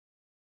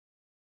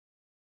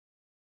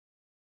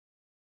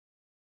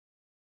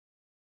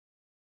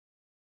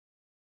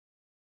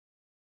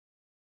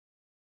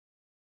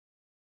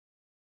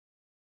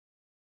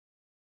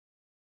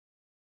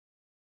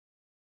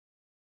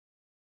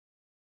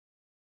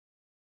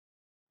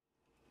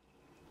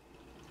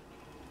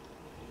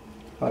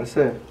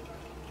Parce,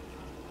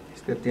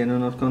 es que tiene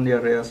unos con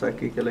diarreas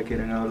aquí que le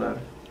quieren hablar.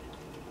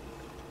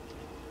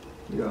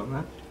 Yo,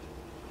 man.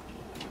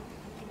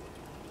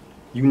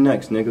 You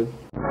next, nigga.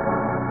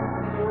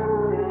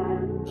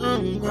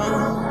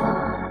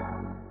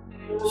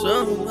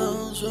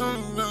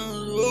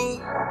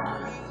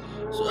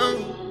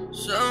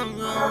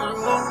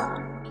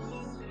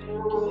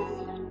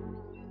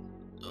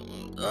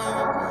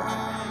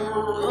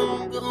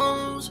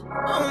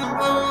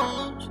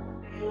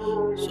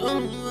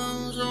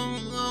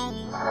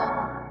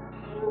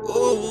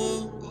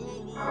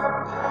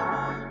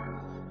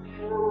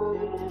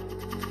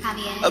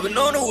 Cavier. I've been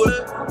on the way.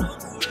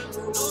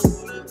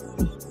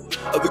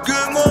 I've been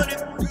good money.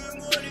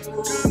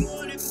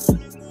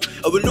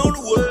 I've been on the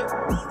way.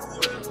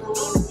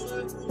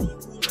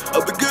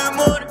 I've been good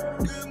money.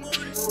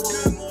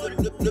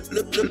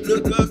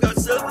 Look, I got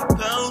 7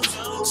 pounds,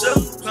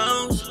 7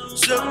 pounds,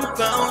 7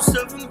 pounds,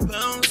 7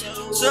 pounds,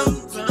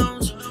 7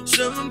 pounds,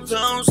 7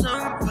 pounds,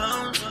 7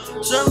 pounds,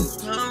 7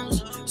 pounds,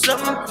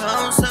 7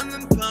 pounds,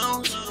 7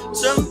 pounds,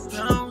 7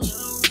 pounds.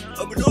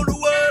 I've been on the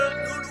way,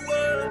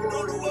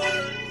 on the way.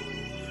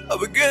 I've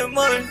been getting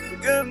money,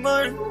 getting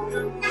money,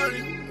 getting money,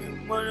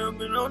 getting money. I've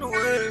been on the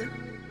way,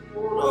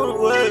 on the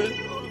way,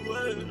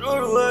 on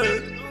the way,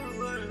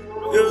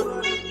 yeah,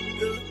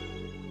 yeah,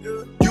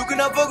 yeah. You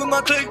cannot fuck with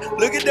my clique.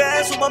 Look at the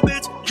ass on my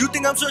bitch. You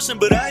think I'm stressing,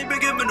 but I ain't been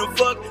giving a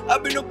fuck.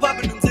 I've been up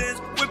popping them tins,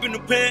 whipping the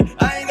pen.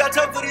 I ain't got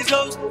time for these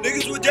hoes.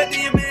 Niggas with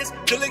Jackie and Miz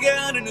till they get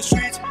out in the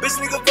streets. Bitch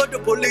nigga fuck the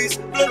police.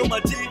 Blood on my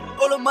teeth.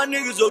 All of my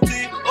niggas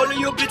OT. All of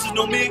your bitches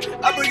know me.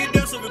 I break it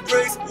down so it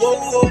breaks. Whoa,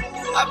 whoa.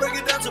 I break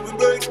it down so it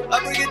breaks. I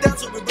break it down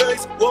so it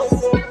breaks. Whoa,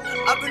 whoa.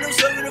 I've been up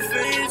serving the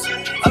fiends.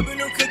 I've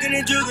been up cooking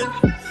and jugging.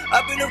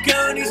 I've been up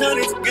counting these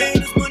hundreds.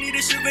 Getting this money,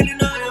 this shit really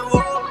nothing.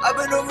 Whoa. I've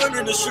been up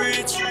running the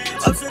streets.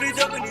 I'm steady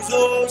jumping these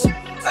hoes.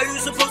 I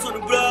used to post on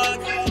the block.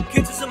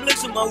 Catching some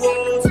licks on my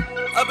walls.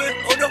 I've been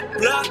on the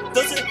block.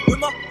 Dancing with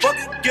my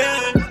fucking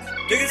gang.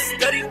 Niggas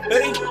steady,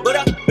 hey, but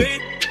I've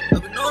been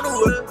on the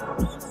way.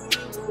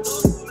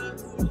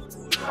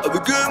 I've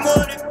been good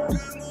money.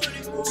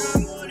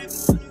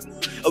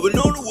 I've been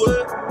on the way.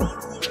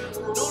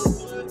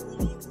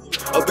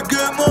 I've been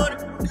good money.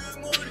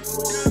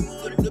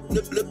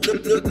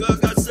 Look, I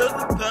got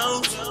 7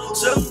 pounds,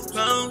 7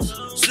 pounds,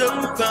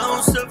 7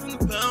 pounds, 7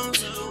 pounds,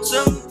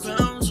 7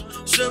 pounds,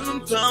 7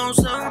 pounds,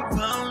 7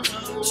 pounds,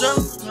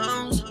 7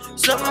 pounds,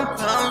 7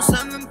 pounds,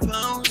 7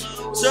 pounds,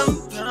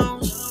 7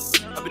 pounds.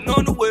 I've been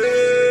on the way.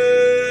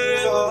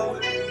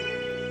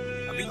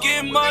 I've been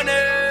getting money.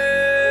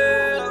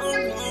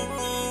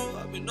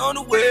 I've been on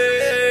the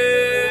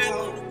way.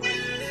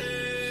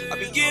 I've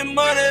been getting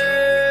money.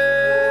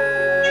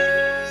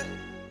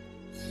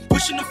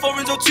 Pushing the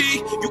foreigns OT,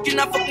 you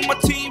cannot fuck with my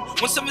team.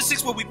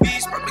 176 where we be,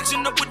 start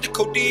mixing up with the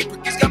codeine.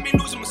 Brickies got me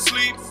losing my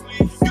sleep.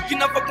 You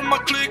cannot fuck with my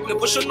clique,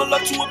 never show no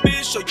love to a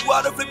bitch. Show you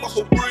how to flip a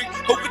whole brick.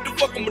 Hope it the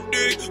fuck on my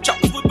dick.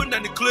 Choppers whipping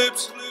and the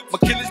clips. My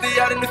killers, they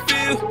out in the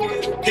field.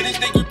 Hitters,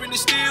 they gripping the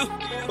steel.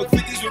 Fuck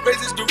 50s with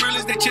razors,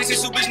 gorillas, they chasing.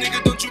 So bitch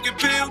nigga, don't you get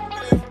peeled.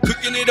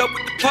 Cooking it up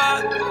with the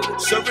pot,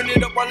 serving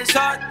it up while it's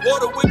hot.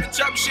 Water whipping,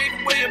 chopping,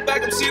 shaving, way and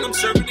back. I'm seeing them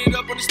serving it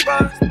up on the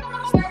spot.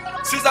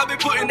 Since I've been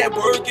putting that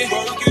work in,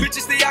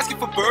 bitches they asking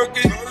for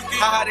Birkin.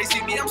 Haha, they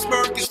see me, I'm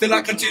smirking. Still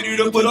I continue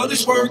to put all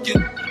this work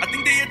in. I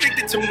think they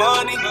addicted to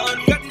money.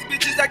 Got these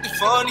bitches acting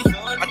funny.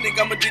 I think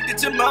I'm addicted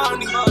to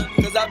money.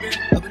 Cause I've been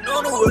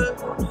on the way.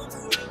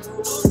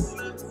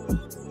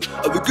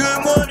 I've been good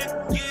money,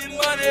 getting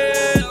money.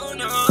 Oh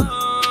no.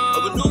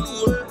 I've been on the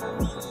way.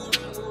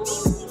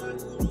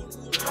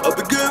 I've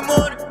been good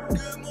money.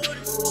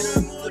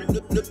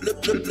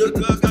 Look,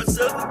 I got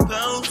 7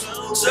 pounds,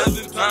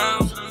 7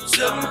 pounds,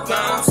 7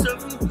 pounds,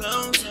 7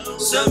 pounds,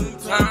 7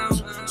 pounds,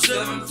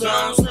 7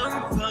 pounds,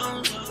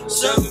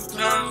 7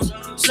 pounds,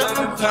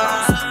 7 pounds,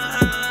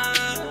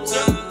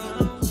 7 pounds,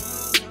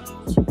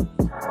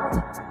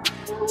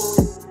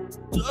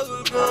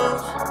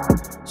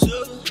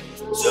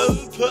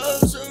 7 pounds, 7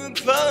 pounds, 7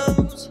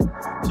 pounds,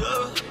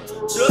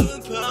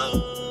 7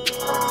 pounds,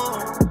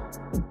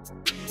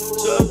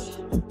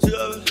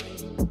 7